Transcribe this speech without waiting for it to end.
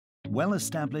Well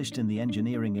established in the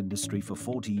engineering industry for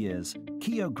 40 years,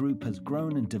 Keio Group has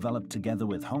grown and developed together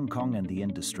with Hong Kong and the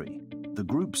industry. The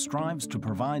group strives to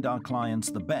provide our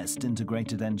clients the best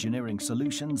integrated engineering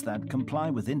solutions that comply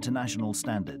with international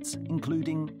standards,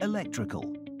 including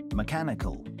electrical,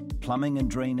 mechanical, plumbing and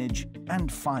drainage,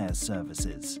 and fire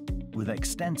services. With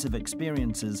extensive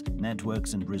experiences,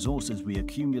 networks and resources we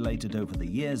accumulated over the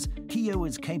years, Keio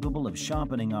is capable of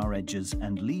sharpening our edges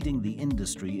and leading the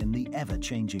industry in the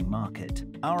ever-changing market.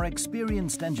 Our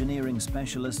experienced engineering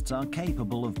specialists are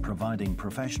capable of providing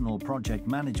professional project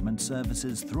management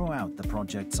services throughout the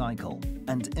project cycle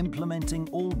and implementing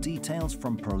all details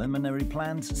from preliminary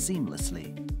plans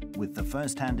seamlessly. With the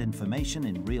first-hand information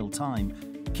in real time,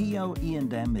 Keio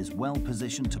E&M is well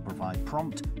positioned to provide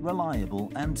prompt, reliable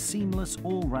and seamless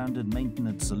all-rounded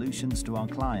maintenance solutions to our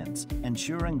clients,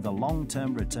 ensuring the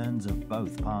long-term returns of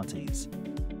both parties.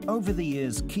 Over the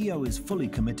years, Keio is fully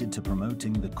committed to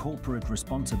promoting the corporate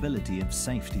responsibility of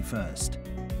safety first.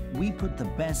 We put the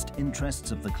best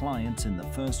interests of the clients in the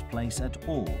first place at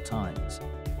all times.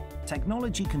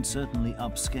 Technology can certainly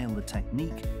upscale the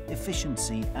technique,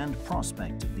 efficiency and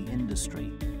prospect of the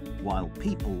industry. While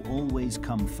people always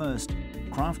come first,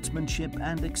 craftsmanship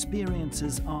and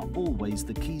experiences are always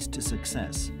the keys to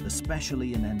success,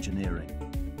 especially in engineering.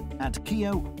 At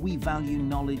Keio, we value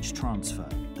knowledge transfer,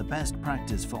 the best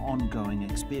practice for ongoing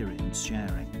experience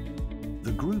sharing.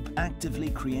 The group actively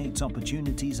creates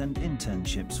opportunities and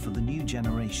internships for the new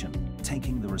generation,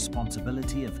 taking the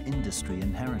responsibility of industry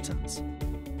inheritance.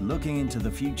 Looking into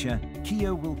the future,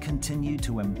 Keio will continue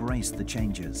to embrace the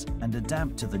changes and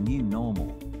adapt to the new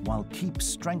normal, while keep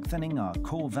strengthening our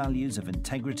core values of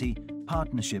integrity,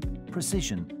 partnership,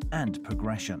 precision, and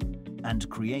progression, and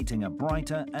creating a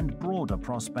brighter and broader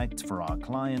prospect for our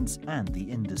clients and the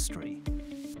industry.